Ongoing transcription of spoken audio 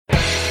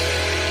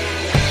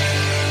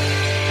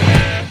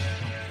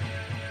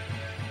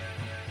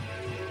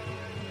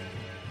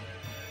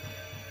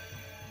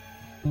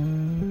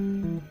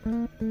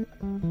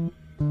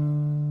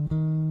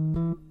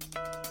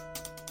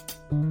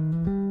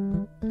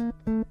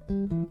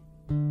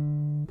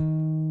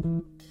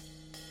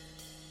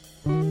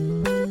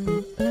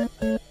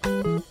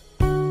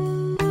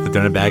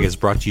Donut Bag is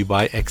brought to you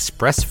by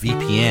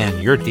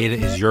ExpressVPN. Your data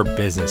is your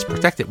business.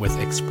 Protect it with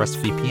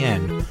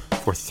ExpressVPN.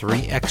 For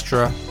 3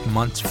 extra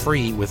months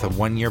free with a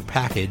 1-year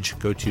package,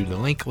 go to the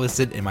link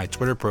listed in my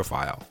Twitter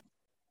profile.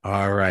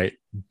 All right.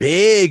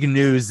 Big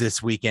news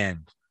this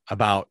weekend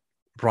about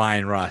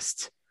Bryan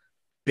Rust.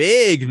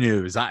 Big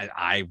news.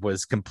 I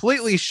was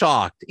completely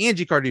shocked.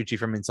 Angie Carducci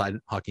from Inside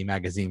Hockey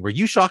Magazine. Were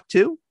you shocked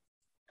too?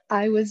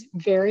 I was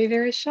very,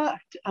 very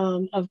shocked.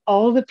 Of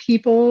all the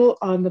people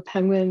on the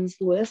Penguins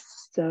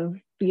list of,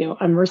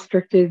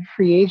 unrestricted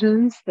free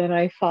agents that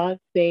I thought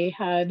they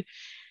had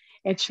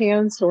a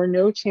chance or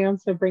no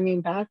chance of bringing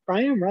back,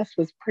 Bryan Rust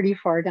was pretty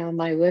far down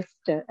my list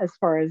as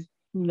far as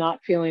not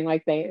feeling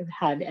like they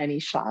had any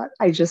shot.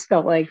 I just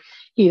felt like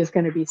he is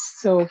going to be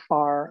so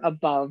far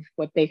above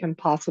what they can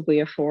possibly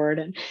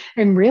afford.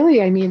 And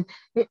really, I mean,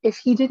 if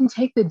he didn't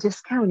take the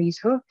discount he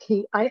took,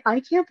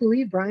 I can't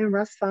believe Bryan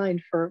Rust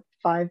signed for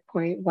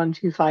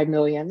 $5.125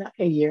 million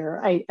a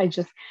year. I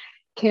just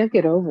can't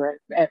get over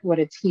it at what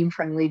a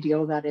team-friendly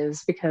deal that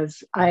is,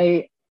 because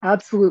I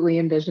absolutely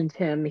envisioned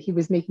him. He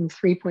was making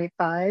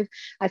 3.5.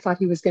 I thought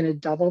he was going to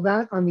double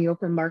that on the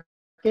open market,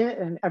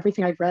 and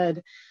everything I've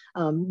read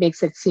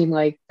makes it seem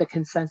like the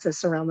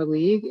consensus around the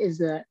league is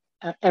that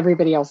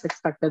everybody else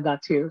expected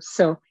that too.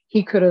 So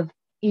he could have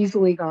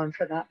easily gone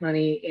for that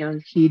money,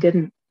 and he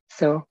didn't.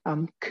 So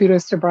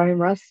kudos to Bryan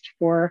Rust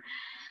for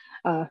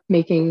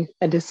making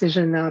a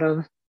decision out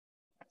of,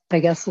 I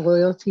guess,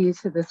 loyalty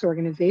to this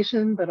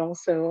organization, but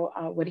also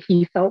what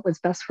he felt was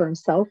best for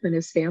himself and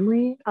his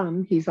family.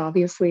 He's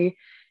obviously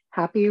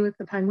happy with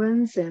the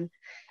Penguins. And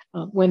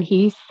when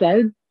he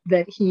said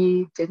that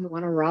he didn't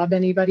want to rob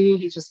anybody,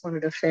 he just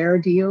wanted a fair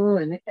deal.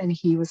 And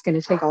he was going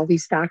to take all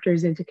these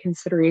factors into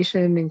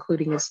consideration,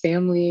 including his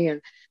family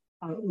and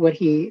what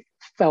he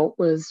felt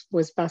was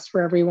best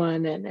for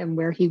everyone, and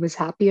where he was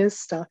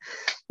happiest.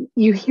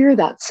 You hear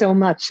that so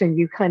much, and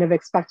you kind of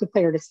expect a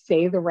player to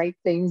say the right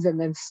things and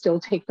then still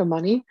take the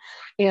money.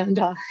 And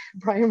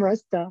Bryan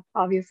Rust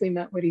obviously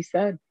meant what he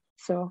said.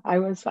 So I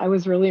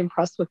was really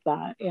impressed with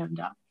that, and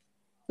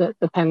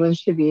the Penguins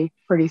should be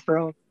pretty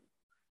thrilled.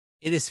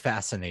 It is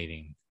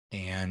fascinating,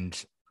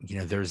 and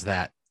there's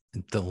that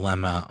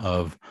dilemma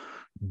of,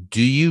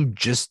 do you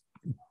just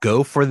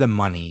go for the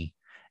money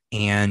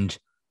and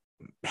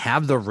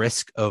have the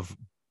risk of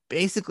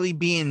basically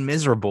being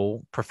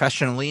miserable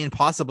professionally and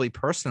possibly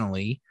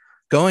personally,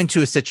 going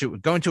to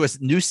a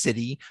new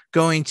city,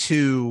 going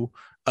to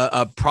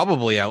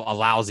probably a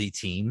lousy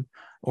team,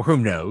 or who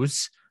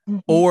knows,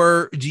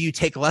 or do you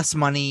take less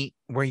money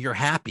where you're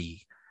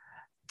happy?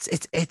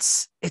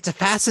 It's a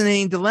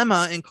fascinating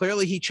dilemma, and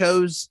clearly he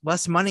chose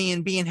less money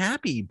and being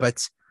happy.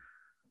 But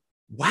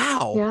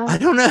wow, yeah. I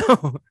don't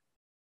know.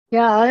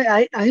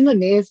 Yeah, I'm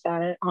amazed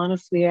at it,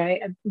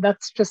 honestly.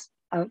 That's just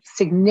a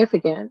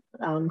significant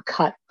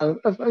cut of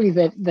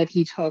that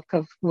he took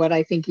of what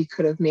I think he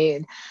could have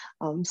made.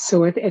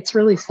 So it's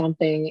really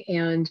something.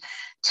 And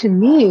to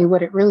me,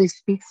 what it really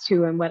speaks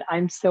to, and what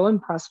I'm so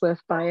impressed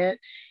with by it,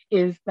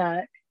 is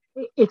that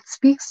it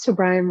speaks to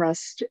Bryan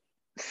Rust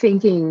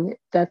thinking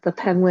that the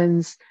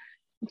Penguins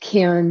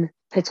can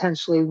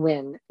potentially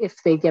win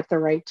if they get the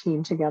right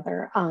team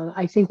together.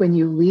 I think when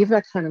you leave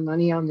that kind of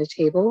money on the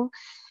table,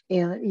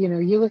 and,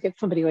 you look at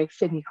somebody like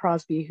Sidney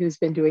Crosby, who's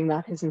been doing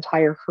that his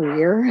entire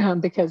career,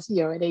 because, at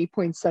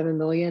 $8.7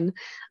 million,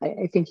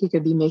 I think he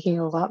could be making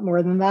a lot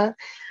more than that.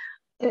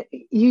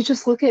 You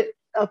just look at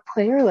a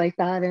player like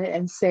that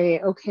and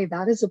say, okay,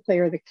 that is a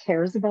player that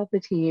cares about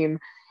the team.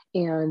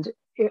 And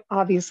it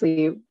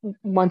obviously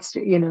wants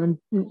to,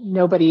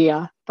 nobody,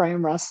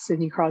 Bryan Rust,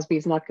 Sidney Crosby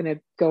is not going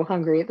to go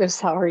hungry at the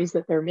salaries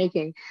that they're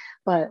making.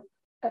 But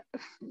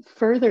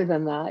further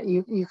than that,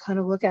 you kind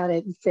of look at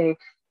it and say,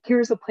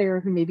 here's a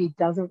player who maybe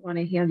doesn't want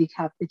to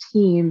handicap the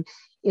team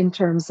in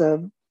terms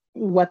of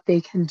what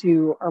they can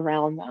do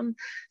around them.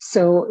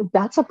 So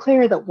that's a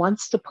player that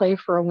wants to play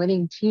for a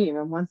winning team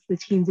and wants the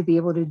team to be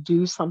able to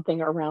do something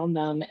around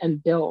them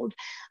and build,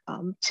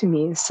 to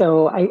me.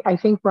 So I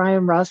think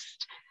Bryan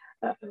Rust,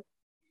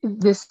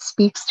 this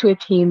speaks to a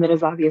team that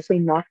is obviously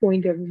not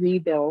going to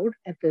rebuild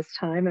at this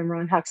time. And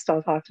Ron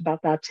Hextall talked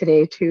about that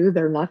today too.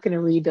 They're not going to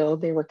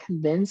rebuild. They were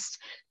convinced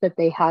that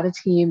they had a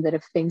team that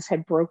if things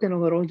had broken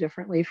a little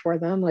differently for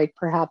them, like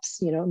perhaps,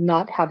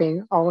 not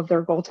having all of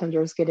their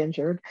goaltenders get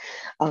injured,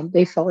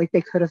 they felt like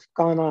they could have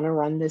gone on a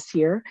run this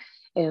year.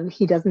 And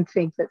he doesn't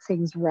think that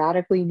things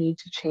radically need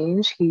to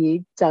change.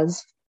 He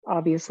does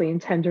obviously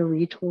intend to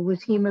retool the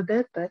team a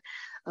bit, but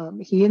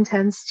he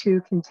intends to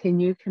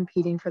continue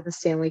competing for the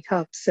Stanley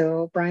Cup.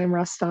 So Bryan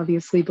Rust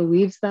obviously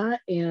believes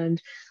that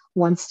and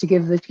wants to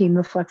give the team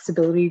the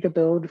flexibility to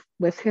build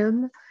with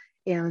him,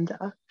 and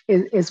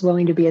is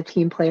willing to be a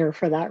team player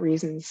for that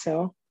reason.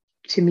 So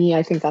to me,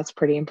 I think that's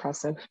pretty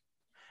impressive.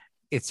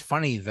 It's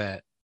funny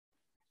that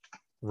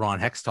Ron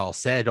Hextall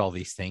said all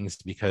these things,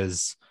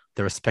 because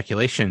there was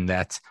speculation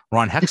that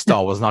Ron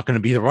Hextall was not going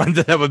to be the one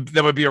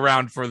that would be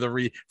around for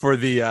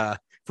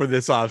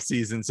this off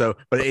season. So,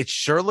 but it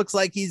sure looks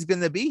like he's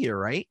going to be here,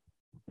 right?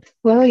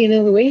 Well,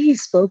 the way he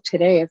spoke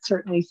today, it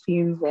certainly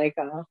seems like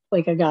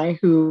a guy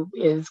who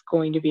is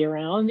going to be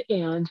around.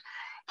 And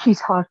he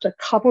talked a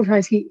couple of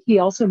times. He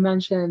also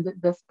mentioned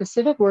the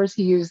specific words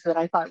he used that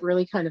I thought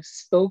really kind of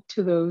spoke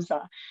to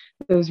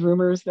those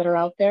rumors that are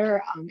out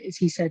there. Is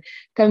he said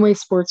Fenway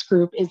Sports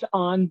Group is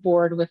on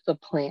board with the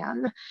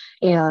plan,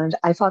 and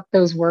I thought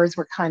those words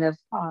were kind of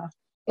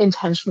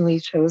intentionally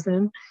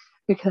chosen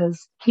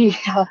because you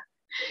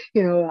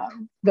know,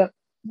 the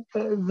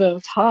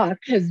the talk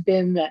has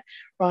been that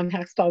Ron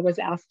Hextall was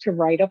asked to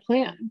write a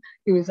plan.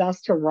 He was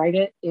asked to write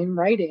it in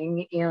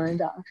writing,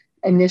 and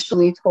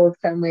initially told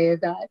Fenway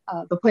that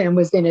the plan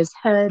was in his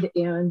head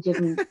and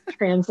didn't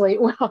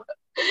translate well.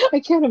 I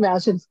can't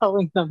imagine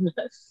telling them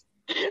this.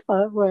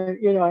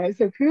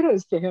 So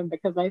kudos to him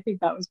because I think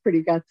that was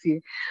pretty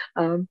gutsy.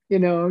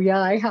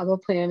 Yeah, I have a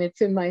plan.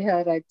 It's in my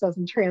head. It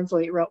doesn't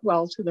translate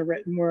well to the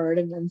written word.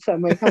 And then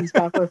someone comes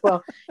back with,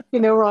 well,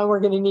 Ron, we're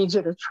going to need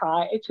you to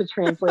try to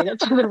translate it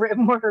to the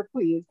written word,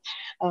 please.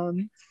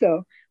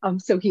 So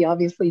he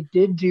obviously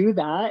did do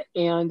that.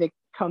 And it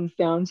comes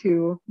down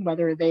to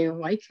whether they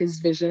like his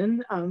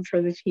vision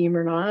for the team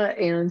or not.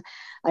 And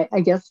I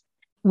guess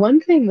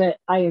one thing that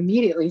I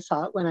immediately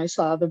thought when I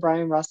saw the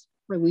Bryan Rust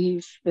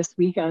release this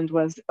weekend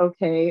was,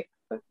 okay,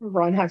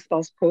 Ron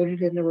Hextall's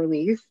quoted in the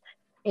release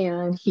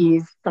and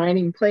he's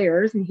signing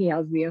players and he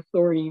has the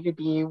authority to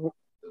be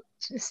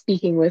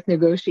speaking with,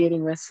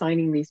 negotiating with,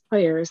 signing these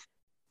players.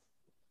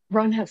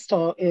 Ron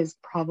Hextall is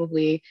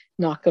probably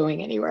not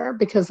going anywhere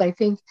because I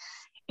think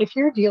if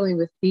you're dealing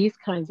with these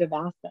kinds of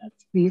assets,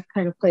 these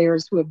kind of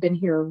players who have been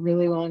here a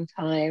really long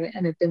time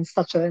and have been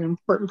such an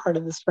important part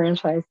of this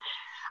franchise,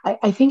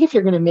 I think if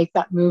you're going to make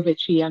that move at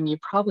GM, you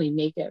probably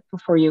make it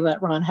before you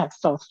let Ron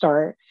Hextall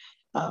start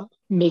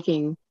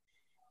making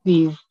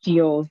these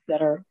deals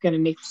that are going to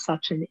make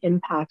such an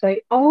impact.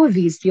 All of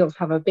these deals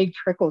have a big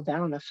trickle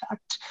down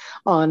effect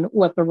on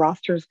what the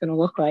roster is going to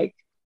look like.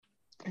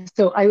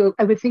 So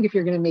I would think if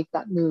you're going to make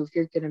that move,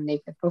 you're going to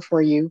make it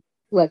before you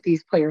let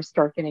these players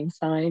start getting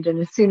signed. And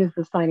as soon as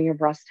the signing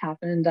of Rust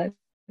happened,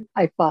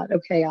 I thought,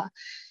 okay,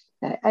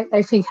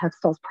 I think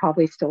Hextall's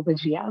probably still the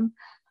GM.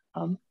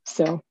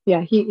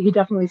 He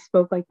definitely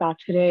spoke like that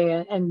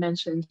today and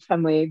mentioned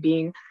Fenway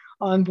being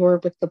on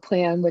board with the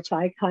plan, which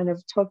I kind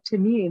of took to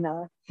mean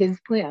his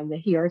plan that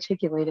he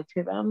articulated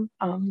to them,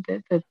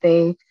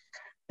 that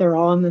they're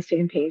all on the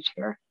same page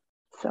here.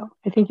 So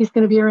I think he's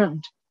going to be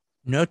around.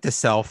 Note to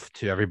self,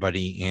 to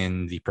everybody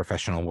in the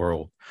professional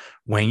world: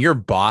 when your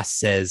boss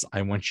says,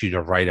 I want you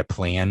to write a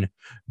plan,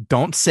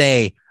 don't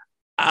say,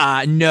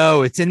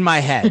 no, it's in my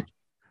head.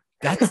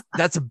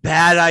 That's a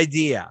bad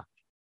idea.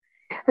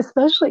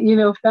 Especially,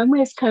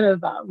 Fenway's kind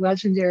of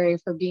legendary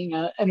for being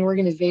an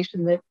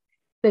organization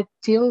that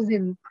deals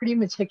in pretty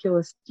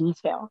meticulous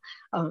detail.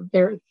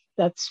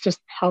 That's just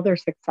how they're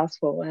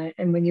successful.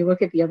 And when you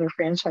look at the other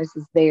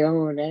franchises they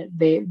own,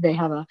 they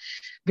have a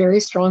very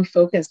strong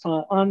focus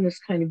on this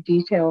kind of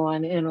detail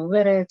on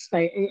analytics.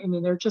 I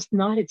mean, they're just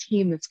not a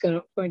team that's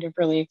going to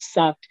really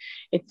accept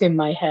it's in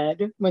my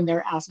head when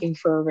they're asking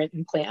for a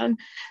written plan.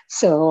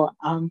 So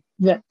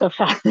the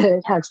fact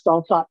that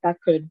Hextall thought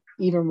that could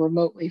even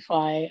remotely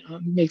fly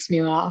makes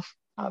me laugh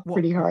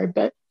pretty hard.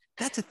 But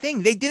that's the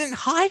thing. They didn't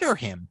hire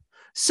him.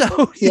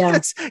 So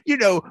yes,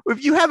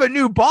 if you have a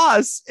new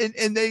boss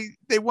and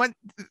they want,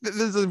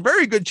 there's a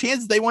very good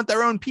chance they want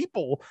their own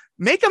people.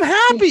 Make them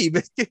happy,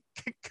 but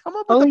come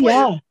up with a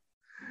plan. Yeah,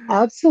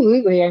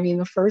 absolutely. I mean,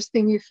 the first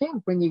thing you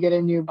think when you get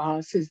a new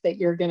boss is that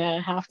you're going to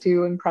have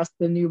to impress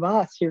the new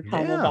boss. You're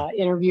kind of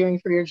interviewing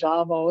for your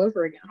job all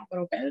over again a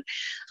little bit.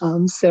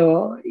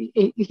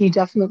 He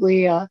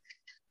definitely, I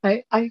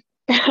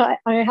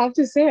have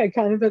to say, I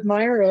kind of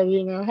admire it.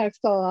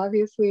 Hextall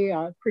obviously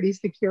pretty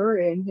secure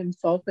in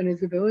himself and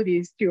his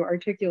abilities to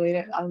articulate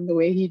it the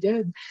way he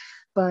did.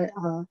 But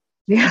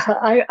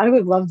I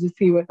would love to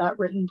see what that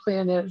written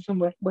plan is and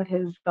what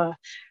his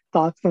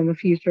thoughts on the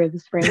future of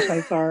this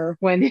franchise are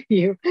when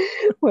you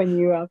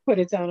put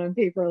it down on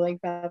paper like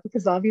that.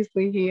 Because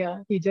obviously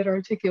he did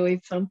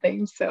articulate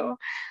something. So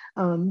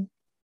in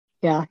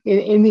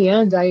the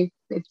end,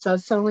 it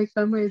does sound like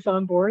Fenway's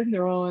on board and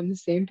they're all on the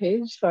same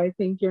page. So I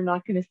think you're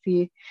not going to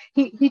see.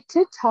 He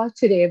did talk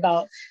today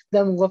about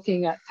them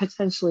looking at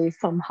potentially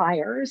some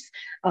hires,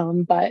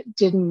 but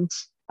didn't.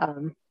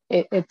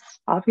 It's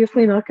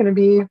obviously not going to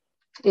be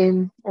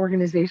in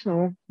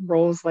organizational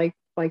roles like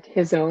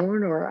his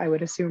own, or I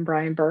would assume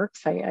Brian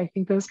Burke's. I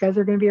think those guys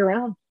are going to be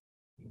around.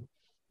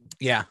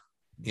 Yeah.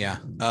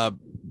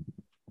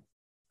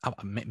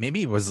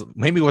 Maybe it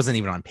wasn't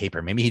even on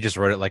paper. Maybe he just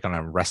wrote it like on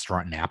a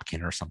restaurant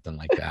napkin or something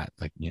like that.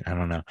 Like, I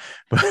don't know.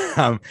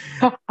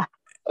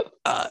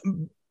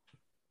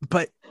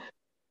 But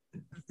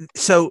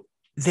so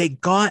they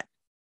got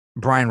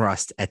Bryan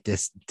Rust at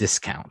this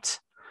discount,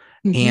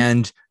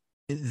 and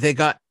they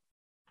got,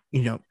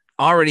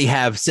 already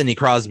have Sidney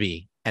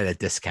Crosby at a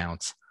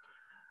discount.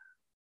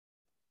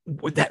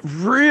 That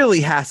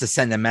really has to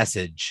send a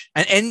message.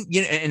 And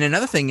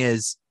another thing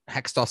is,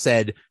 Hextall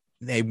said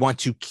they want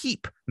to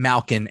keep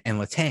Malkin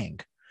and Letang.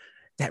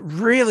 that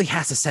really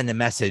has to send a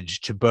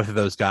message to both of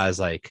those guys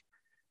like,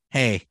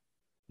 hey,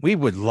 we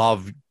would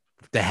love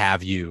to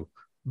have you,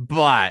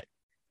 but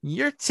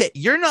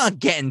you're not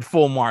getting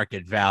full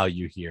market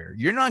value here.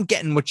 You're not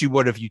getting what you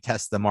would if you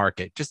test the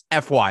market. Just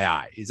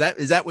FYI. Is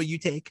that what you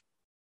take?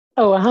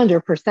 Oh,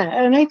 100%.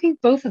 And I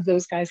think both of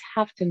those guys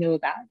have to know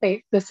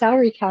that. The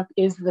salary cap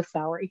is the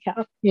salary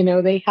cap.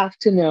 They have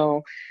to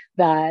know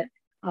that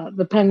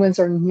the Penguins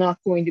are not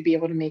going to be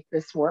able to make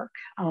this work,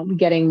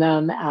 getting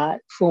them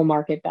at full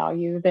market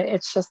value. That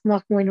it's just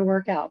not going to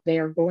work out. They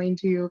are going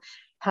to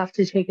have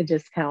to take a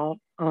discount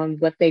on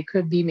what they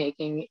could be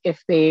making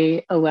if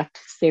they elect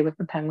to stay with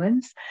the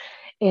Penguins.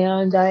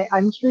 And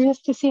I'm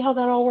curious to see how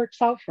that all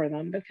works out for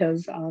them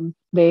because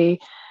they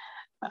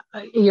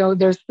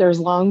there's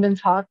long been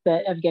talk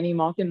that Evgeny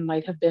Malkin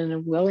might have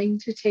been willing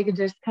to take a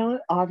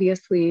discount.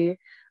 Obviously,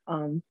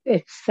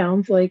 it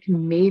sounds like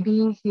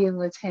maybe he and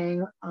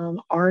Letang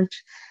aren't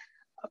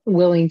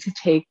willing to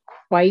take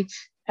quite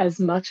as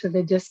much of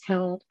a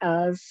discount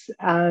as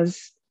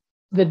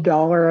the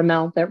dollar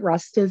amount that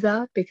Rust is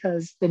at,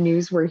 because the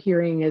news we're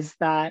hearing is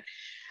that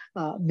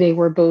they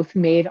were both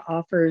made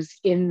offers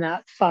in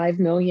that $5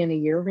 million a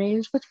year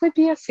range, which would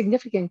be a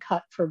significant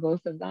cut for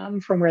both of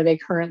them from where they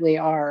currently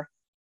are.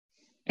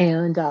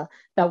 And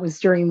that was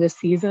during this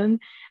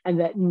season, and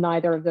that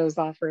neither of those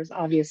offers,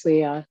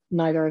 obviously,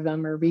 neither of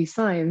them are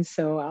re-signed.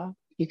 So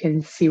you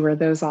can see where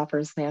those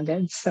offers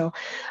landed. So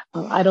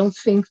I don't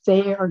think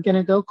they are going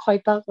to go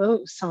quite that low.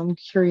 So I'm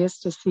curious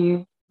to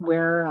see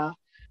where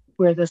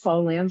this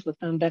all lands with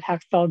them. But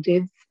Hextall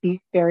did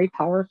speak very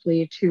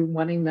powerfully to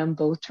wanting them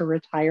both to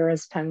retire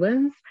as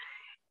Penguins.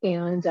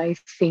 And I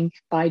think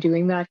by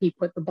doing that, he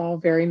put the ball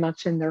very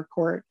much in their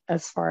court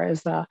as far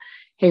as,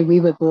 hey, we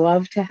would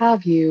love to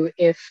have you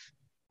if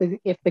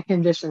the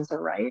conditions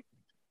are right.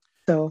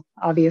 So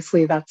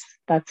obviously that's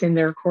in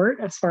their court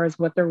as far as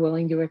what they're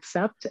willing to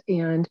accept.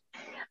 And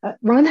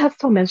Ron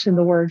Hextall mentioned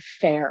the word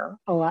fair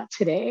a lot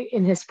today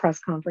in his press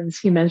conference.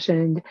 He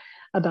mentioned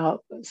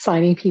about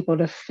signing people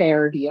to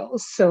fair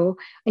deals. So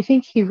I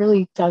think he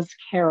really does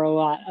care a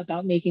lot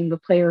about making the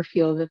player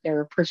feel that they're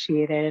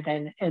appreciated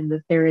and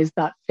that there is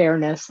that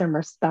fairness and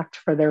respect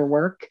for their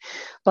work.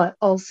 But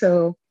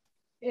also,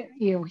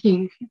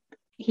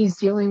 he's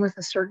dealing with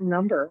a certain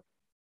number,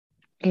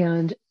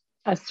 and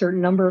a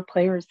certain number of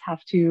players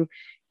have to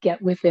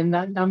get within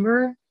that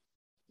number.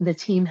 The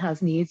team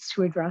has needs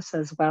to address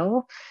as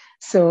well.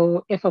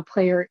 So if a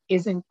player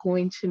isn't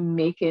going to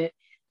make it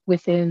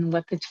within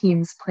what the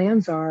team's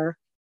plans are,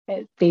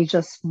 they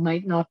just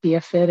might not be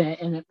a fit,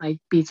 and it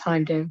might be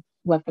time to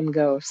let them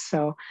go.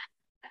 So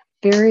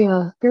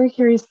very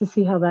curious to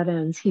see how that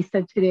ends. He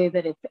said today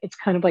that it's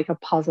kind of like a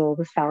puzzle.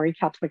 The salary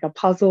cap's like a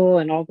puzzle,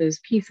 and all those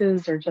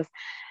pieces are just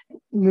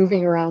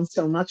moving around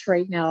so much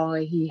right now.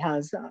 He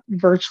has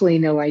virtually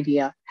no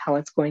idea how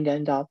it's going to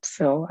end up.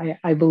 So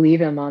I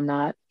believe him on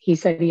that. He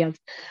said he has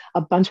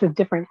a bunch of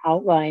different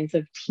outlines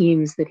of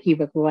teams that he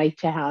would like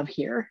to have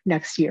here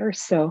next year.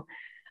 So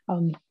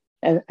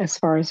as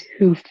far as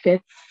who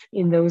fits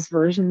in those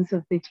versions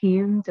of the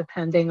team,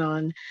 depending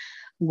on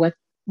what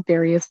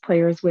various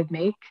players would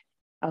make,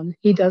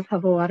 he does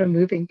have a lot of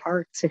moving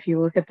parts. If you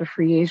look at the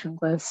free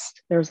agent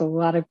list, there's a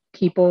lot of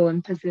people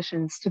and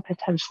positions to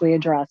potentially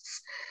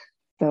address.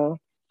 So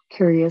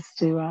curious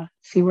to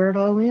see where it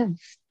all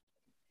lands.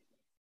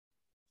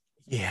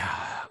 Yeah.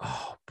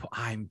 Oh,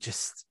 I'm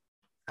just,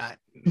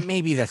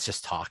 maybe that's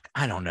just talk.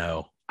 I don't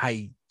know.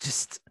 I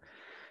just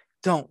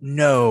don't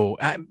know.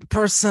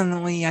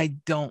 Personally, I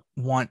don't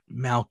want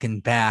Malkin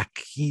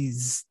back.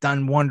 He's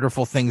done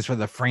wonderful things for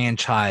the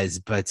franchise,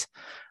 but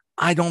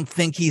I don't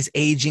think he's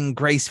aging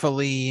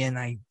gracefully. And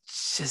I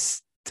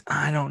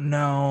don't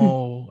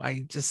know.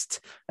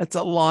 That's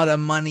a lot of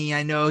money.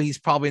 I know he's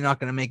probably not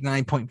going to make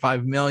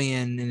 9.5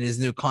 million in his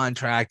new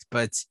contract,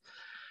 but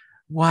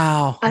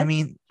wow.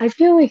 I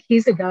feel like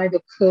he's a guy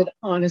that could,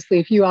 honestly,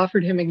 if you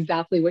offered him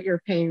exactly what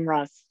you're paying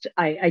Rust,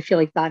 I feel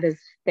like that is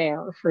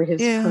fair for his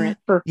current,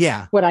 for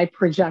what I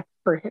project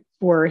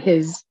for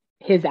his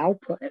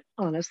output,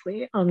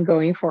 honestly,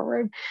 going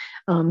forward.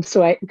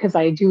 Because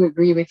I do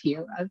agree with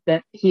you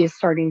that he is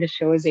starting to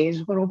show his age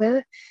a little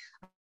bit.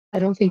 I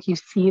don't think you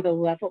see the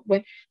level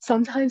when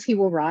sometimes he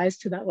will rise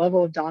to that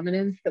level of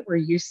dominance that we're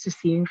used to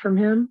seeing from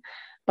him,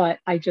 but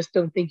I just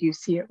don't think you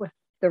see it with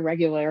the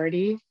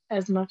regularity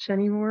as much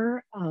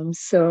anymore.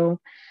 So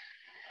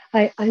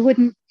I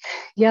wouldn't,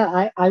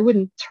 I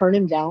wouldn't turn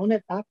him down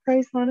at that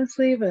price,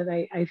 honestly, but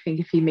I think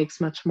if he makes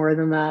much more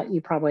than that,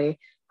 you probably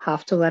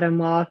have to let him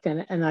walk,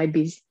 and I'd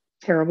be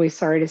terribly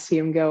sorry to see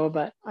him go,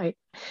 but I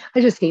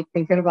just hate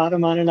thinking about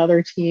him on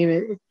another team.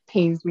 It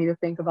pains me to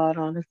think about,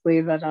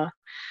 honestly, but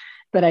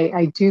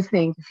I do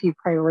think if you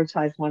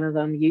prioritize one of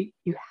them, you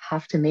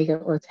have to make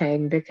it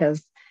Letang,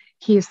 because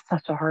he is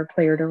such a hard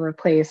player to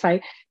replace.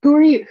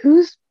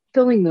 Who's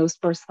filling those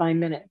first 5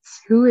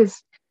 minutes? Who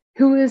is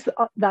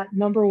that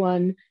number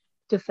one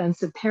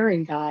defensive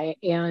pairing guy?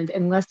 And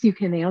unless you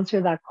can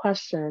answer that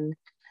question,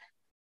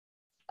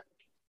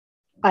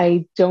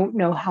 I don't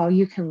know how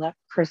you can let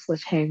Chris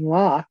Letang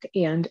walk.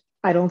 And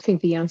I don't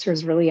think the answer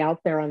is really out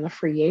there on the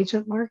free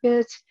agent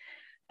market,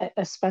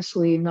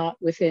 especially not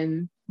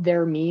within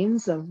their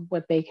means of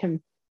what they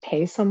can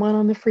pay someone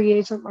on the free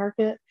agent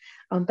market.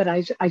 But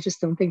I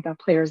just don't think that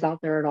player is out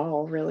there at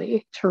all,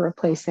 really, to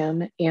replace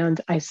him.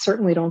 And I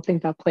certainly don't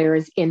think that player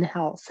is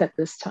in-house at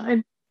this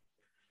time.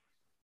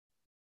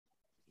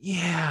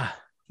 Yeah.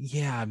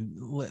 Yeah.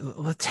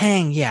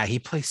 Letang, yeah, he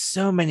plays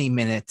so many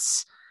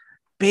minutes.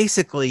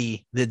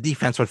 Basically, the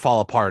defense would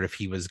fall apart if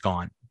he was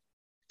gone.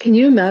 Can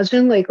you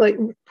imagine, like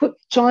put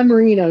John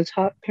Marino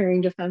top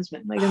pairing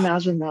defenseman? Like,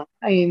 imagine that.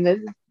 I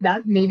mean,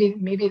 that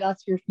maybe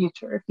that's your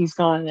future if he's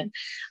gone. And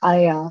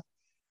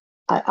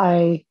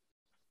I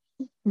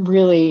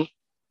really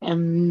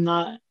am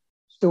not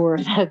sure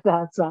that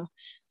that's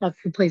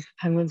the place the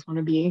Penguins want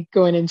to be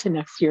going into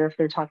next year if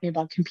they're talking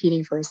about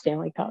competing for a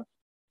Stanley Cup.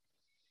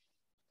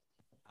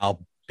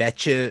 I'll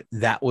bet you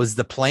that was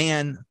the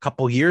plan a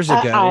couple years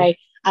I, ago. I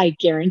I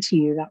guarantee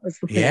you that was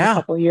the plan a Yeah.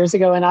 couple of years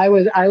ago, and I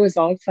was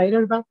all excited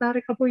about that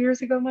a couple of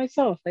years ago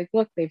myself. Like,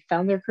 look, they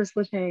found their Chris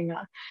Letang,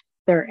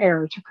 their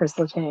heir to Chris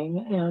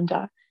Letang, and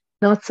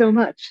not so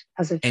much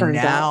as it And turns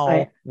out.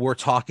 now we're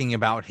talking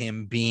about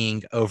him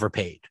being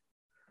overpaid.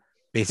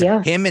 Basically,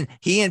 Yeah,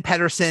 he and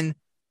Pettersson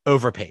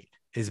overpaid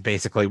is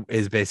basically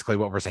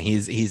what we're saying.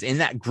 He's in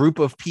that group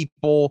of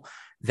people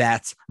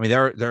that, I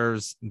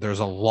mean, there's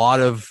a lot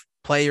of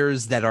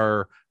players that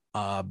are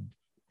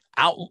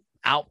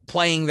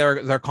outplaying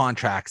their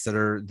contracts that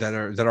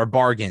are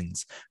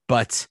bargains,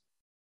 but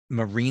and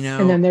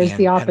Marino then there's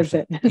the and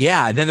Pettersson, opposite.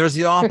 yeah. And then there's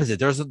the opposite.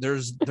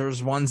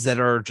 There's ones that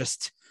are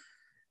just,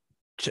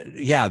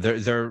 yeah,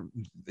 they're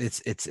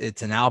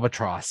it's an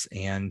albatross,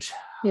 and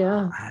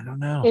Yeah, I don't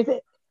know.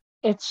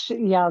 it's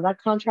yeah,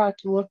 that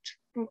contract looked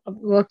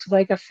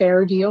like a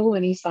fair deal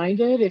when he signed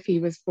it, if he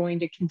was going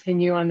to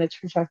continue on the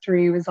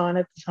trajectory he was on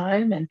at the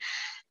time, and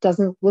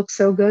doesn't look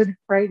so good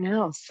right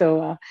now.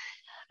 So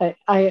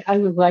I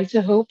would like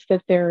to hope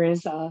that there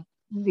is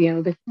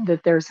that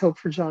there's hope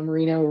for John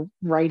Marino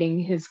righting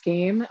his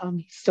game.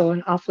 He's still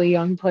an awfully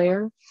young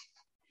player,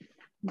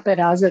 but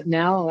as of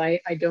now, I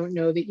don't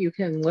know that you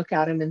can look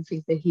at him and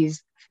think that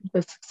he's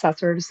the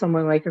successor to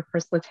someone like a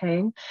Chris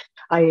Letang.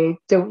 I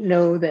don't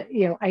know that,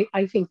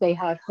 I think they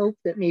had hope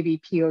that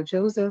maybe P.O.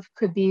 Joseph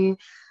could be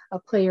a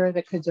player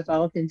that could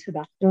develop into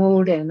that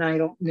mode. And I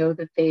don't know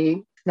that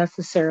they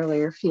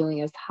necessarily are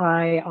feeling as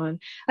high on.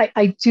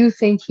 I do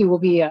think he will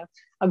be a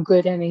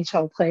good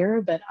NHL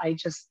player, but I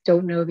just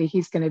don't know that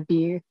he's going to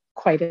be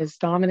quite as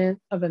dominant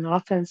of an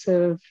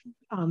offensive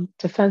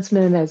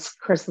defenseman as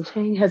Chris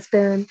Letang has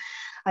been.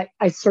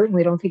 I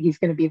certainly don't think he's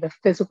going to be the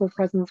physical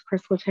presence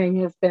Chris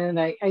Letang has been.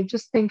 I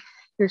just think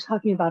you're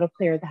talking about a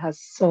player that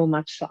has so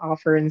much to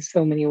offer in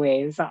so many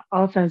ways,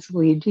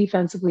 offensively,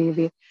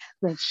 defensively,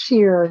 the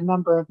sheer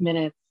number of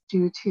minutes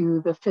due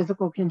to the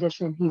physical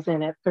condition he's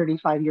in at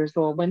 35 years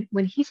old.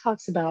 When he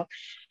talks about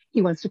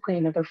he wants to play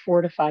another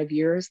 4 to 5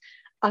 years,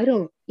 I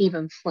don't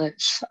even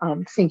flinch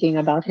thinking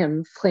about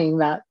him playing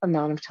that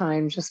amount of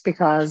time, just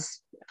because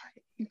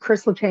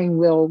Chris Letang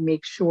will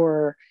make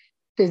sure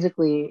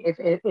physically, if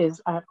it is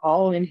at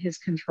all in his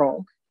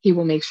control, he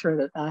will make sure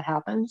that that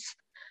happens.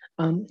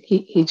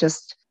 He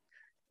just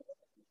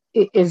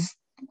is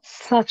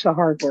such a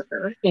hard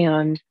worker,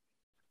 and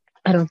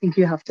I don't think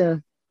you have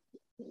to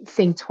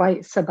think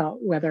twice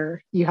about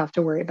whether you have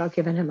to worry about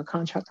giving him a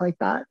contract like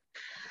that.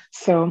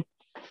 So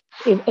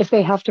if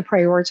they have to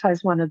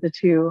prioritize one of the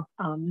two,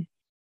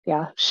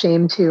 yeah,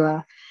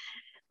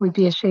 would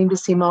be a shame to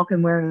see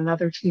Malkin wearing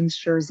another team's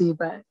jersey,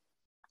 but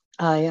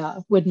I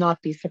would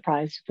not be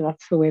surprised if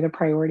that's the way the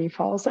priority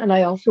falls. And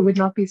I also would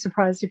not be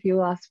surprised if you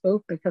lost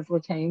both, because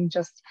Letang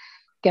just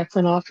gets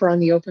an offer on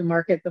the open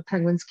market the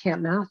Penguins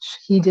can't match.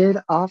 He did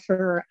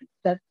offer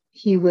that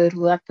he would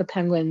let the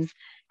Penguins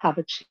have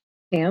a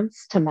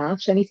chance to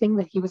match anything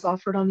that he was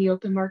offered on the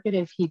open market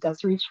if he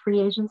does reach free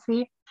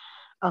agency.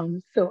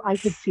 So I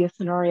could see a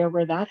scenario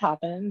where that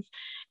happens,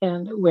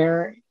 and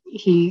where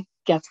he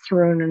gets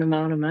thrown an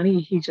amount of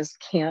money he just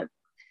can't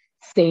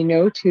say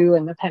no to,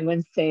 and the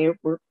Penguins say,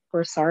 we're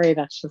sorry,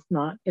 that's just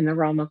not in the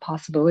realm of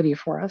possibility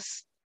for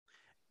us.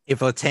 If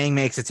Letang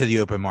makes it to the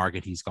open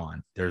market, he's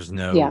gone. There's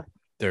no doubt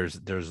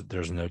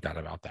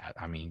about that.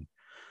 I mean,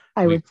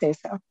 I would say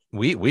so.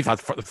 We thought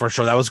for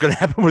sure that was going to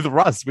happen with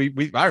Rust.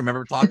 I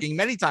remember talking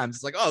many times.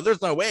 It's like, oh,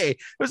 there's no way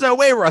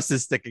Rust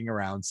is sticking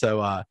around.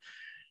 So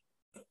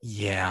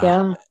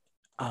yeah.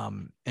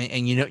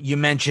 And you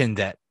mentioned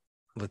that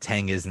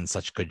Letang is in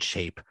such good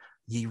shape.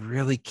 You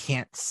really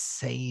can't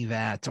say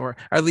that, or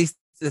at least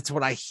that's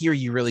what I hear.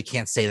 You really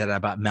can't say that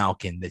about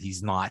Malkin, that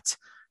he's not,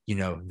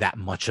 that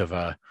much of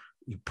a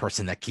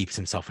person that keeps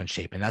himself in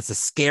shape. And that's a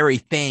scary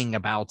thing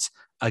about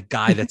a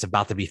guy that's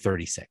about to be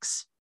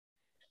 36.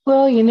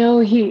 Well,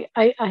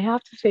 I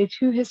have to say,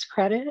 to his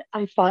credit,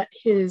 I thought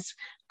his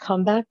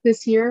comeback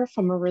this year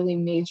from a really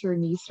major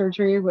knee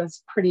surgery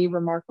was pretty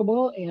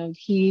remarkable. And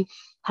he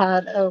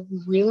had a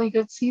really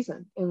good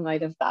season in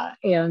light of that.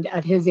 And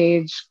at his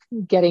age,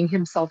 getting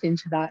himself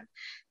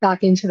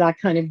back into that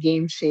kind of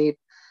game shape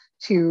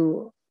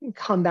to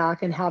come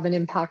back and have an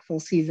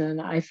impactful season,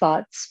 I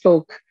thought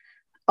spoke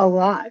a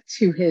lot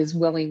to his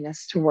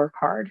willingness to work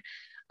hard.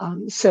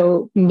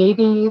 So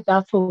maybe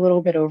that's a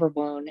little bit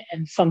overblown.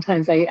 And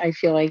sometimes I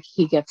feel like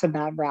he gets a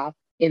bad rap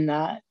in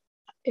that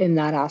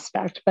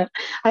aspect. But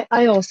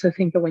I also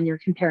think that when you're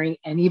comparing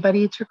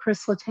anybody to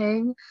Chris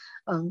Letang,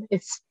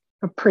 it's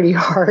a pretty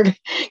hard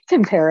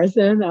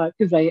comparison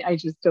because I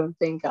just don't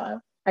think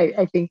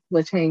I think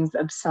Letang's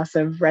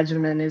obsessive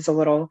regimen is a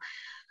little,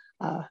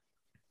 uh,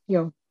 you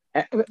know,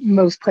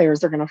 most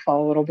players are going to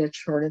fall a little bit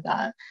short of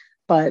that.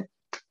 But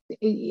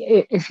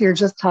if you're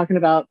just talking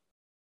about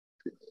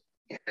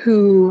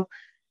who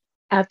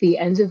at the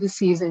end of the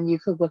season you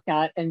could look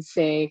at and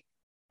say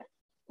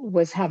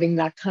was having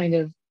that kind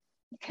of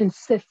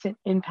consistent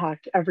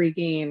impact every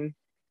game,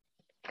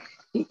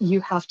 you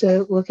have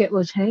to look at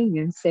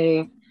Letang and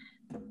say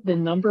the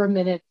number of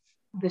minutes,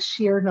 the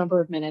sheer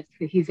number of minutes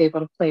that he's able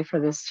to play for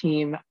this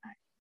team.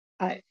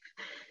 I,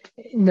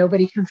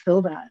 Nobody can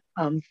fill that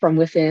from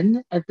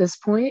within at this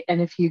point.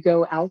 And if you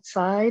go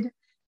outside,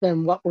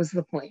 then what was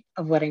the point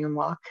of letting him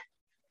walk?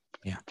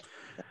 Yeah.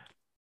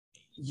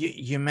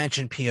 You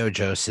mentioned P.O.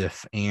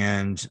 Joseph,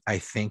 and I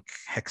think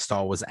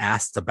Hextall was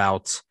asked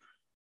about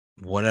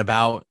what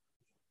about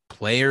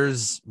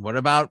players? What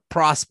about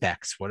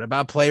prospects? What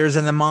about players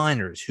in the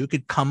minors who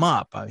could come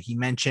up? He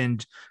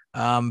mentioned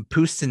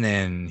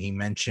Puustinen. He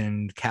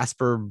mentioned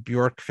Casper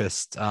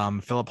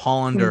Bjorkqvist, Philip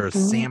Hollander,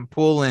 Mm-hmm. Sam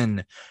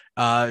Poulin,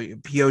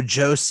 P.O.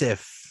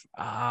 Joseph.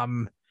 I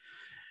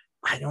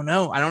don't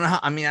know. I don't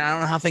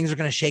know how things are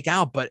going to shake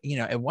out, but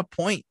at what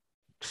point?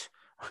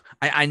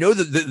 I know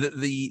that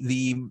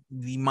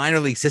the minor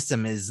league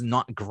system is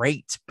not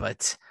great,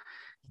 but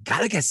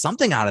got to get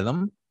something out of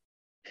them.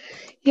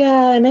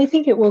 Yeah, and I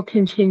think it will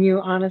continue,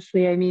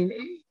 honestly. I mean,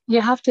 you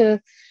have to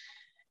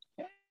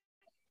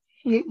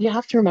you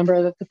have to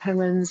remember that the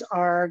Penguins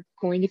are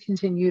going to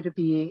continue to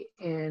be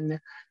in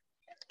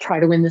try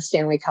to win the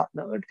Stanley Cup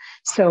mode.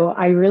 So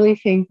I really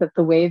think that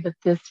the way that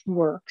this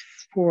works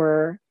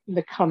for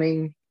the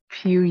coming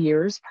few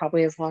years,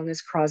 probably as long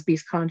as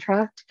Crosby's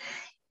contract,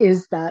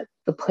 is that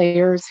the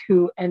players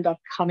who end up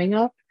coming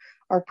up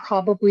are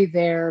probably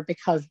there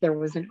because there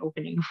was an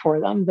opening for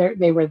them.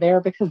 They were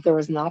there because there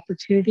was an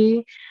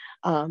opportunity.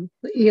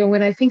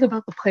 When I think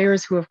about the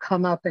players who have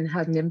come up and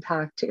had an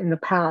impact in the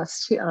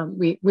past,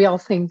 we all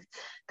think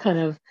kind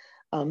of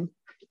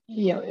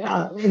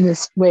in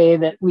this way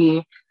that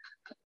we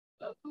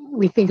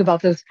think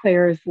about those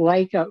players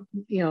like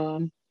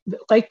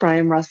like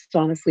Bryan Rust,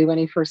 honestly, when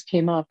he first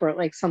came up, or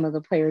like some of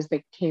the players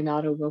that came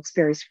out of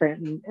Wilkes-Barre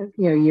Scranton,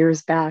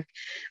 years back.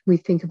 We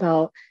think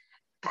about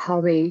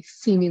how they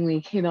seemingly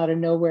came out of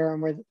nowhere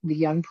and were the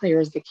young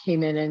players that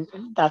came in and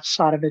that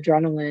shot of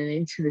adrenaline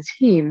into the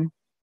team.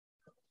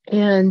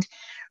 And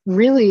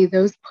really,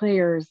 those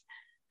players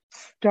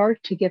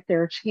start to get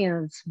their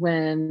chance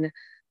when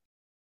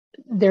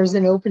there's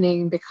an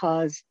opening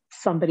because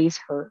somebody's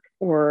hurt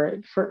or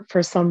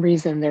for some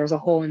reason there's a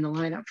hole in the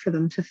lineup for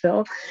them to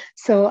fill.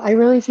 So I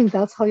really think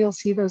that's how you'll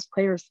see those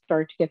players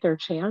start to get their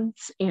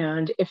chance.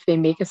 And if they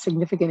make a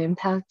significant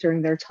impact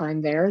during their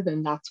time there,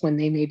 then that's when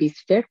they maybe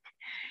stick.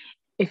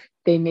 If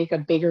they make a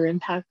bigger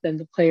impact than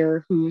the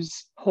player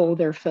whose hole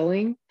they're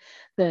filling,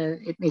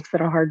 then it makes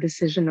it a hard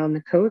decision on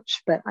the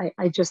coach. But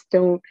I just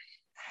don't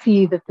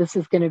see that this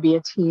is going to be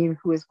a team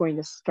who is going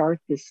to start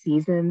this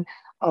season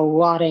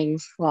allotting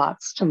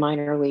slots to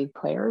minor league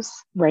players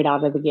right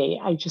out of the gate.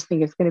 I just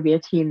think it's going to be a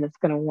team that's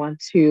going to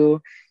want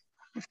to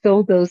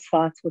fill those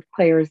slots with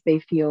players they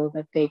feel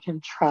that they can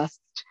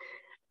trust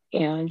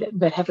and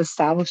that have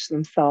established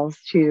themselves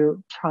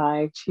to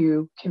try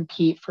to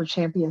compete for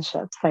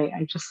championships.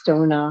 I just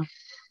don't know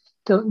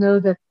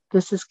that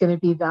this is going to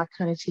be that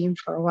kind of team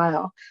for a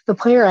while. The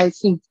player I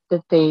think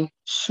that they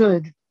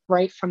should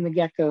right from the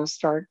get-go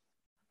start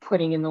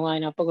putting in the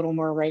lineup a little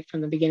more right from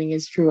the beginning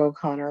is Drew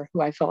O'Connor,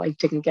 who I felt like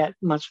didn't get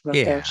much of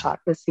a fair shot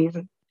this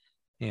season.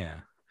 Yeah.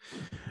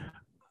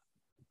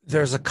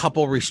 There's a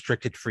couple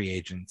restricted free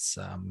agents.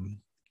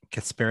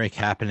 Kasperi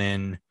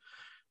Kapanen,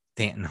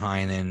 Danton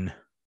Heinen.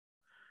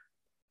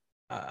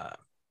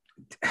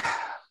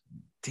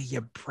 Do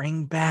you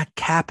bring back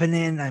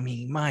Kapanen? I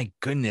mean, my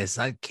goodness,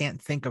 I can't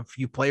think of a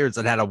few players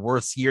that had a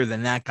worse year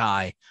than that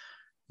guy.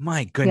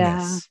 My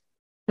goodness. Yeah.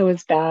 It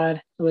was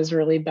bad. It was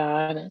really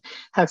bad. And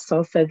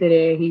Hextall said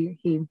today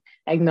he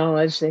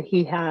acknowledged that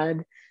he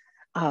had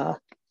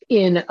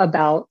in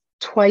about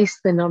twice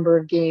the number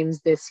of games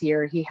this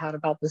year, he had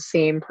about the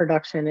same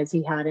production as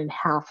he had in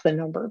half the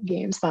number of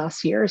games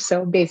last year.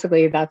 So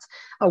basically, that's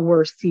a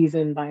worse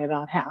season by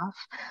about half.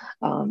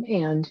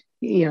 And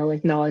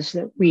acknowledge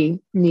that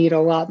we need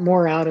a lot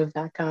more out of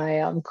that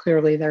guy.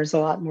 Clearly, there's a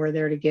lot more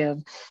there to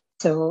give.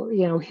 So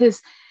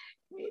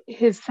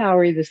his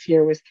salary this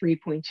year was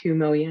 3.2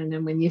 million,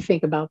 and when you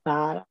think about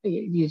that,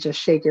 you just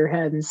shake your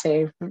head and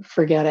say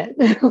forget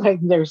it. Like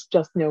there's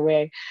just no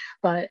way.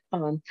 But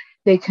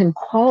they can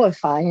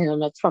qualify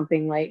him at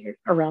something like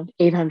around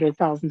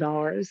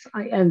 $800,000,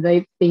 and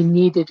they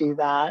need to do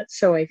that.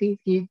 So I think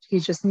you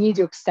just need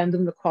to extend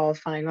them the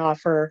qualifying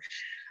offer,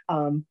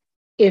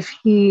 if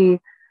he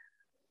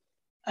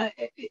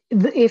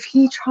if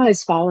he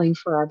tries falling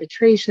for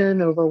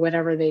arbitration over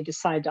whatever they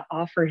decide to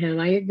offer him,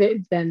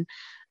 then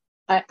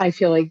I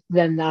feel like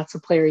then that's a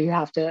player you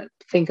have to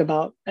think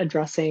about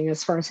addressing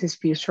as far as his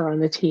future on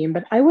the team.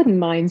 But I wouldn't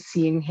mind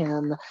seeing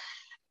him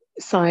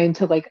signed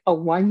to like a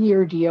 1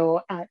 year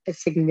deal at a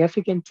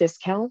significant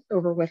discount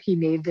over what he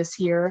made this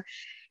year,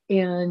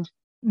 and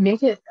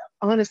make it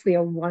honestly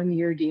a 1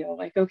 year deal.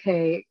 Like,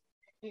 okay,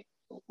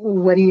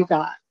 what do you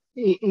got?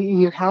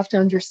 You have to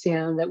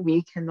understand that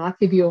we cannot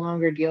give you a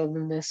longer deal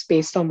than this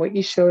based on what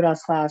you showed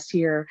us last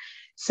year.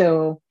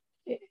 So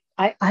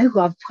I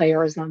love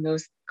players on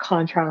those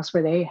contracts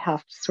where they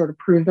have to sort of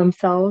prove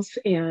themselves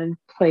and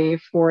play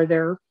for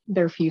their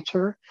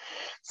future.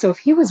 So if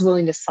he was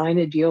willing to sign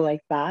a deal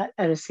like that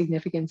at a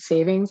significant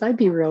savings, I'd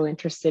be real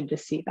interested to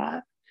see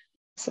that.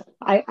 So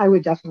I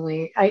would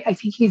definitely, I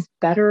think he's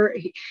better.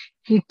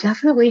 He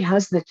definitely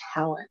has the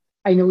talent.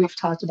 I know we've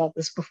talked about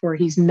this before.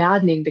 He's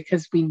maddening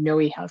because we know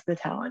he has the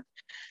talent.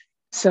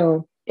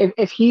 So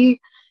if he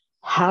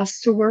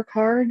has to work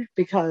hard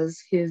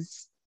because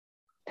his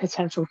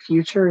potential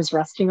future is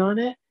resting on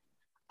it,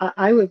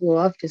 I would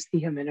love to see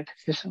him in a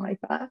position like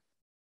that.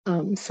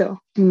 So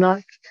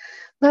I'm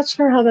not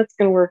sure how that's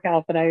going to work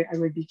out, but I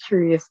would be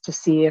curious to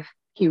see if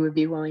he would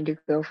be willing to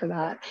go for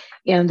that.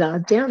 And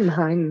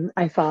Dantenheim,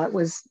 I thought,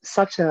 was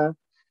such a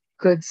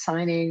good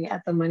signing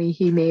at the money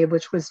he made,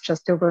 which was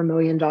just over $1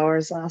 million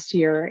last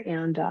year.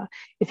 And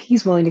if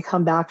he's willing to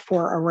come back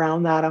for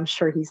around that, I'm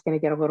sure he's going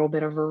to get a little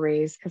bit of a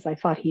raise because I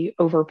thought he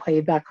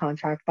overplayed that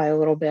contract by a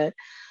little bit.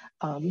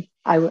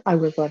 I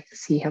would love to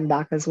see him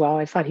back as well.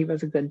 I thought he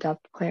was a good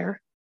depth player.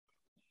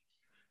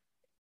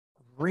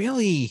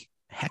 Really,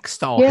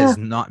 Hextall Yeah. has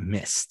not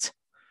missed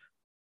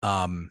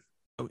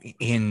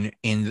in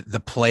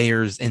the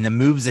players in the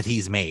moves that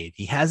he's made.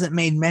 He hasn't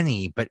made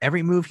many, but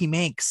every move he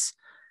makes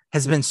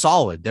has been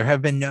solid. There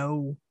have been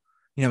no,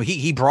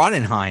 he brought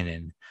in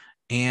Heinen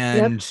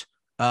Yep.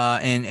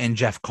 and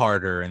Jeff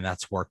Carter, and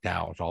that's worked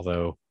out,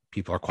 although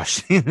people are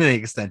questioning the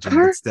extension,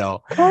 but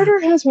still. Carter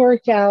has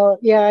worked out.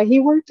 Yeah, he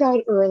worked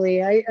out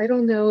early. I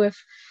don't know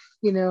if,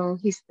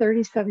 he's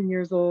 37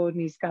 years old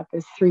and he's got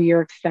this 3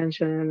 year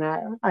extension.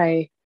 And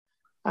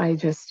I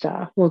just,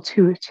 well,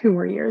 two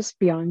more years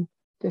beyond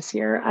this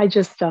year.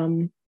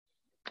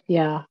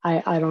 Yeah,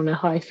 I don't know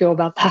how I feel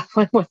about that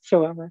one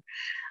whatsoever.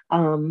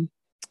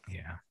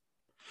 Yeah.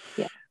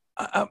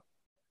 Yeah.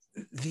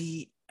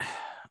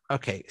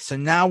 Okay, so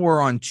now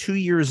we're on 2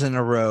 years in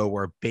a row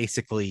where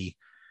basically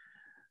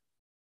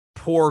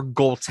poor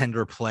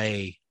goaltender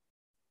play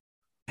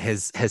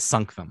has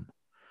sunk them.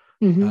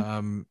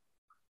 Mm-hmm.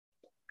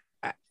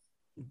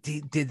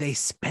 Did they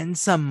spend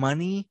some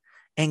money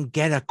and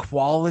get a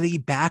quality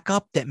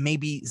backup that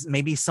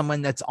maybe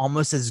someone that's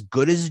almost as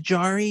good as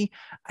Jari?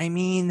 I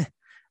mean,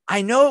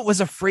 I know it was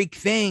a freak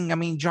thing. I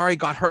mean, Jari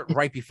got hurt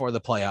right before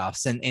the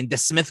playoffs, and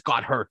DeSmith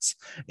got hurt,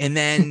 and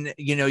then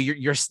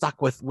you're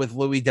stuck with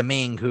Louis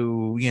Domingue,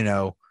 who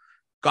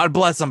God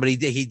bless him, but he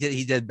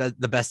did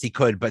the best he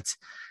could. But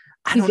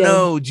I don't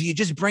know. Do you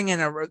just bring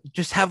in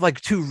just have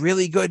like two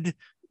really good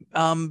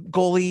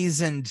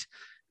goalies and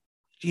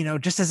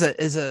just as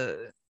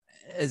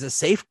a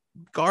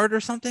safeguard or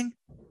something?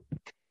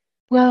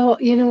 Well,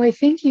 I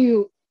think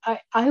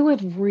I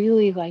would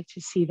really like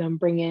to see them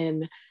bring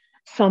in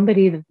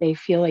somebody that they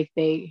feel like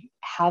they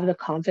have the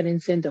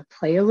confidence in to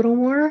play a little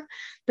more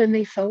than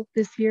they felt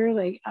this year.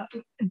 Like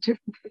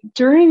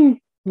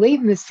during late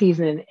in the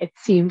season, it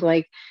seemed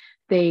like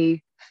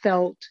they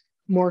felt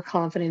more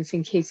confidence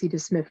in Casey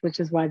DeSmith, which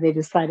is why they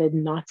decided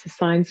not to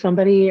sign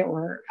somebody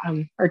or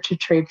to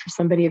trade for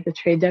somebody at the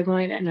trade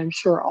deadline. And I'm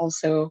sure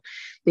also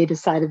they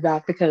decided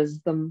that because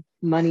the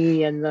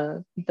money and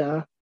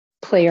the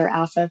player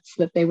assets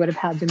that they would have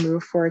had to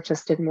move for it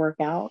just didn't work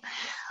out.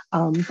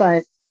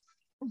 But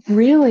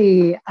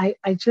really, I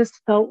just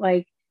felt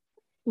like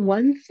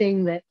one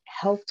thing that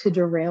helped to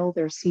derail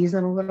their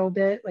season a little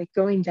bit, like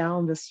going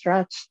down the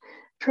stretch,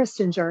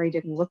 Tristan Jarry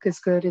didn't look as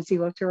good as he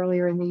looked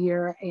earlier in the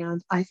year.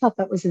 And I thought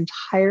that was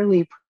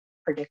entirely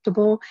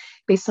predictable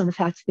based on the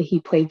fact that he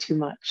played too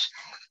much.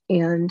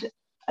 And,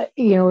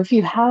 if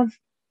you have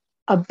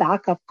a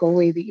backup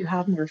goalie that you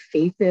have more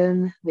faith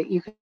in, that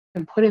you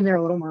can put in there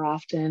a little more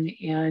often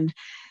and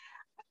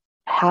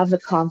have the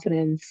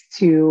confidence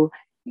to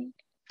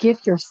give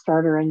your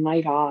starter a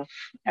night off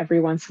every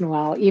once in a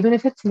while, even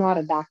if it's not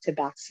a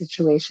back-to-back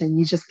situation.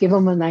 You just give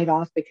them a night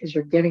off because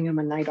you're giving them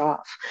a night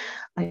off.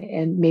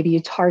 And maybe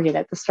you target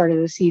at the start of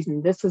the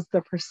season, this is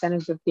the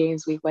percentage of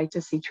games we'd like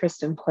to see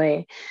Tristan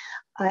play.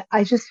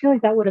 I just feel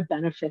like that would have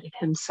benefited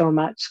him so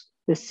much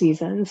this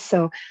season.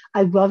 So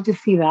I'd love to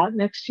see that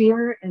next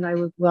year. And I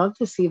would love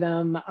to see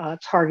them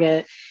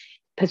target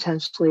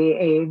potentially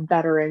a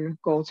veteran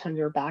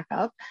goaltender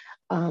backup.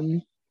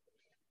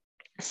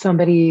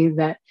 Somebody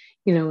that,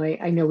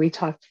 I know we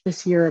talked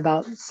this year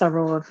about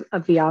several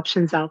of the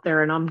options out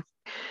there, and I'm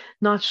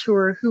not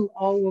sure who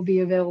all will be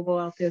available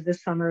out there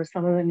this summer.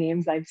 Some of the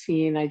names I've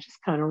seen, I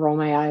just kind of roll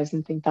my eyes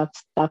and think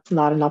that's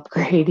not an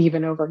upgrade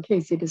even over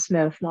Casey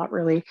DeSmith. Not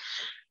really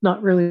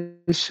not really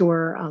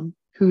sure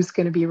who's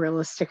going to be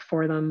realistic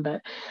for them.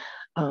 But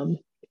um,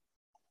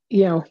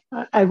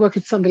 I look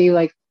at somebody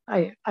like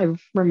I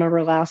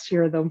remember last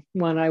year, the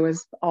one I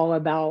was all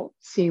about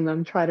seeing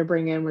them try to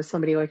bring in was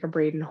somebody like a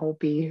Braden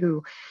Holtby,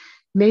 who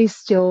may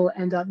still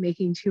end up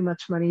making too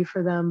much money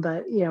for them,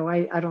 but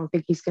I don't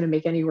think he's going to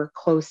make anywhere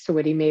close to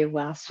what he made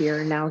last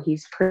year. Now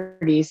he's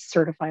pretty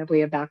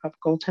certifiably a backup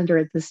goaltender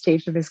at this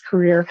stage of his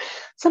career.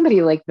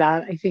 Somebody like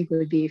that, I think,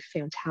 would be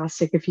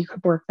fantastic if you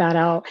could work that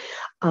out.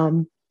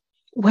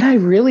 What I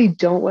really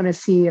don't want to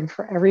see, and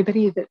for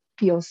everybody that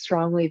feels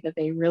strongly that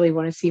they really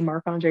want to see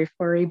Marc-Andre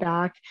Fleury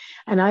back,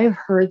 and I've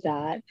heard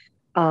that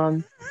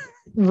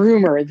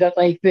rumor that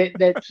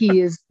that he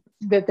is,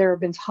 that there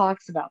have been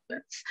talks about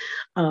this.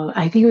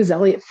 I think it was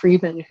Elliot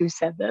Friedman who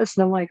said this,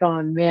 and I'm like,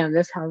 oh man,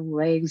 this has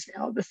legs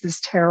now. This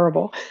is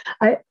terrible.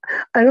 I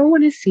don't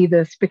want to see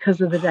this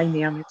because of the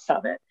dynamics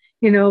of it.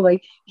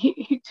 Like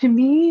to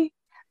me,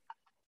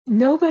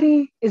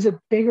 nobody is a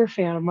bigger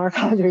fan of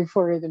Marc-Andre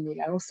Fleury than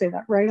me. I will say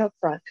that right up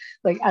front.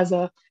 Like as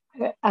a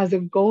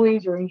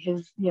goalie during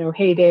his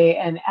heyday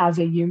and as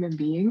a human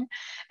being,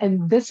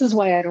 and this is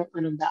why I don't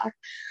want him back,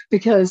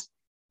 because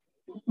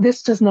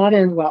this does not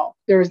end well.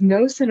 There is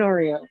no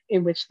scenario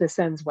in which this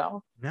ends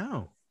well.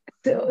 No.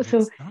 So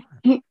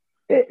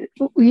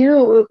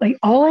like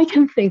all I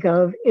can think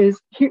of is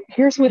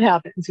here's what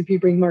happens if you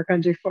bring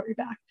Marc-Andre Fleury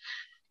back.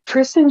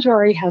 Tristan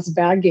Jarry has a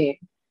bad game,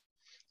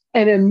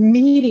 and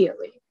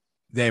immediately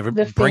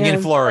bring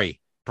in Fleury.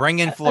 Bring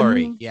in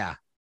Fleury. Yeah.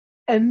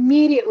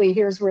 Immediately,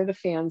 here's where the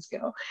fans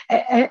go,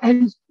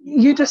 and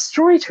you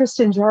destroy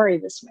Tristan Jarry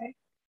this way.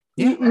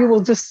 Yeah. You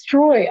will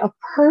destroy a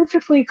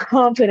perfectly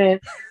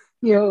competent,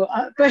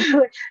 but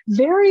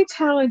very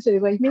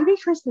talented. Like maybe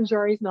Tristan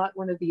Jarry is not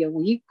one of the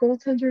elite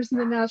goaltenders in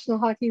the National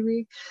Hockey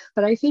League,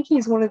 but I think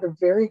he's one of the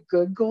very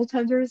good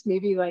goaltenders.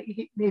 Maybe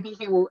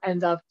he will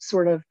end up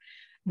sort of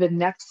the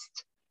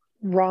next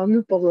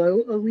rung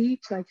below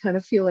elite. I kind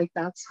of feel like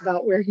that's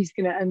about where he's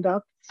going to end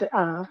up,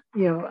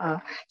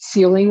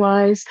 ceiling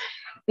wise.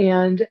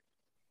 And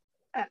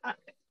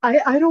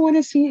I don't want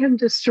to see him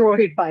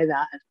destroyed by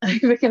that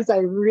because I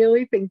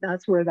really think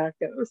that's where that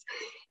goes.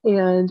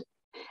 And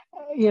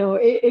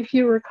if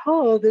you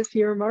recall this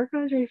year,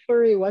 Marc-Andre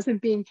Fleury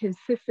wasn't being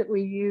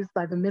consistently used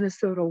by the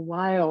Minnesota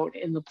Wild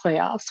in the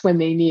playoffs when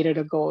they needed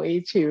a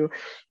goalie to,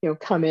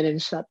 come in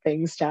and shut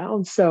things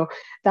down. So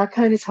that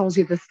kind of tells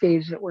you the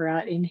stage that we're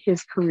at in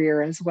his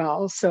career as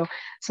well. So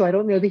I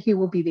don't know that he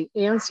will be the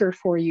answer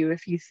for you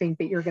if you think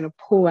that you're going to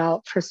pull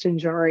out Tristan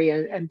Jarry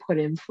and put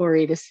in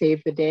Fleury to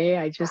save the day.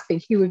 I just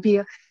think he would be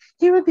a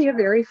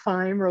very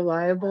fine,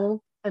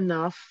 reliable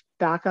enough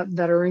backup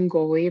veteran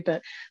goalie,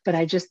 but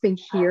I just think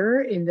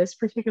here in this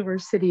particular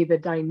city, the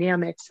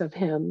dynamics of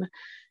him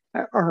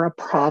are a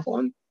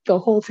problem. The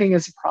whole thing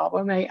is a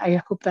problem.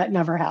 I hope that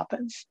never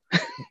happens.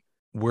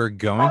 We're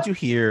going to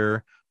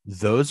hear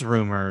those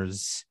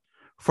rumors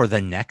for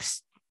the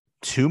next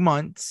 2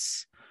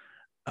 months.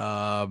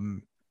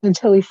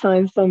 Until he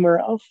signs somewhere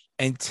else.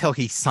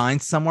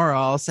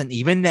 And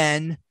even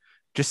then,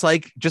 just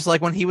like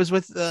when he was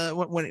with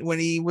when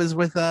he was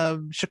with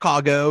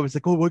Chicago, it's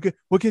like, oh, can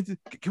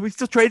we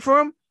still trade for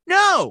him?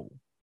 No,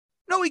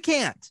 we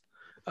can't.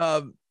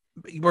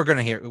 We're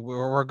gonna hear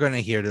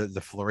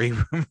the Fleury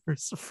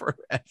rumors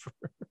forever.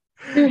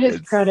 To his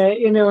credit,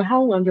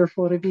 how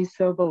wonderful to be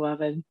so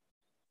beloved.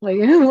 Like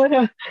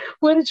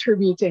what a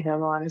tribute to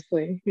him,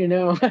 honestly.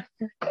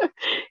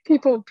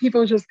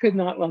 People just could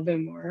not love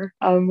him more,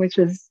 which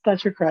is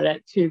such a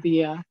credit to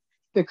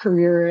the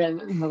career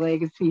and the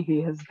legacy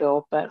he has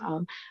built. But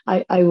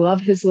I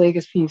love his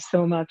legacy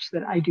so much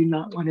that I do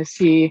not want to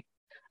see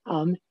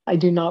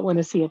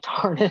it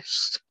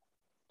tarnished.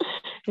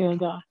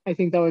 And I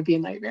think that would be a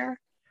nightmare.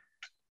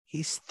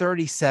 He's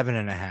 37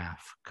 and a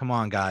half. Come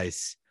on,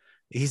 guys.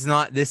 He's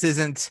not, this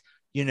isn't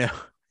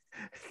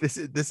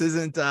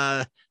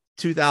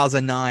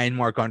 2009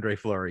 Marc-Andre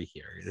Fleury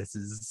here. This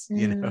is,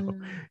 you're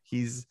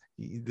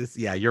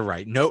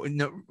right. No,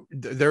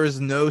 there is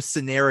no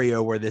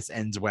scenario where this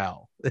ends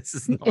well. This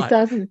is not,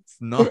 it's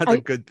not a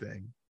good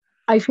thing.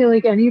 I feel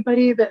like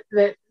anybody that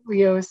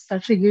is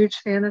such a huge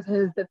fan of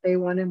his that they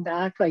want him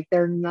back, like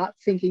they're not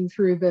thinking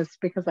through this,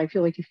 because I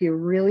feel like if you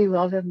really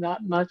love him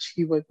that much,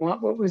 you would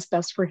want what was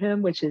best for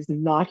him, which is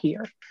not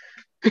here.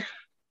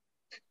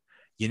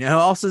 Who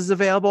else is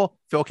available?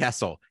 Phil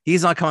Kessel.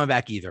 He's not coming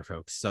back either,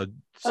 folks. So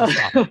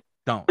stop it.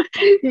 Don't.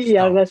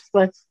 Yeah, let's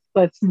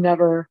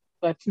never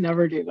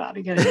do that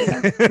again.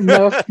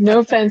 No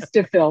offense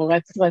to Phil.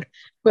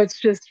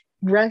 Let's just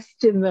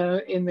rest in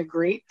the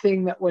great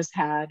thing that was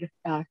had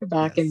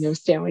back in those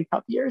Stanley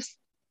Cup years.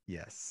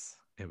 Yes,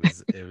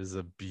 it was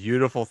a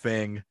beautiful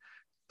thing.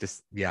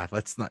 Just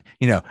let's not,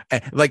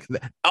 like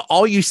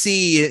all you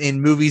see in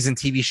movies and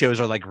TV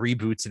shows are like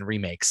reboots and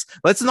remakes.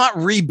 Let's not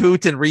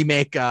reboot and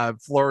remake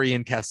Fleury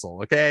and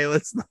Kessel. Okay,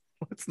 let's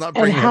not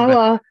bring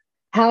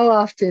How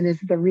often is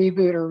the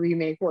reboot or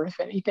remake worth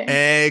anything?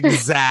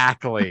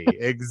 Exactly.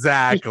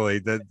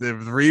 The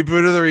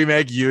reboot of the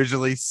remake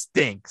usually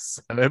stinks.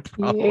 And it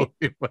Yeah. probably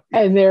would.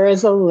 And there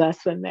is a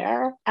lesson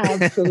there.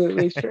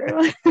 Absolutely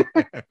true.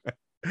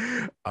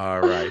 All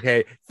right.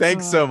 Hey,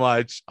 thanks Uh, so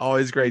much.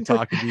 Always great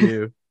talking to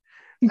you.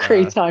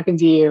 Great talking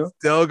to you.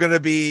 Still gonna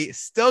be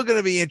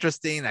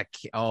interesting. I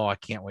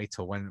can't wait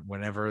till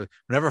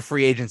whenever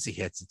free agency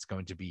hits, it's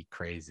going to be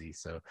crazy.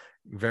 So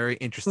very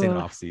interesting Uh,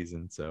 off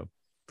season. So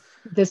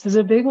this is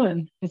a big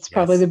one. It's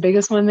probably yes, the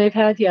biggest one they've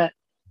had yet.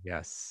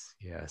 yes.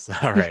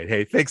 All right.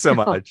 Hey, thanks so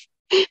much.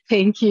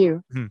 Thank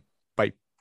you.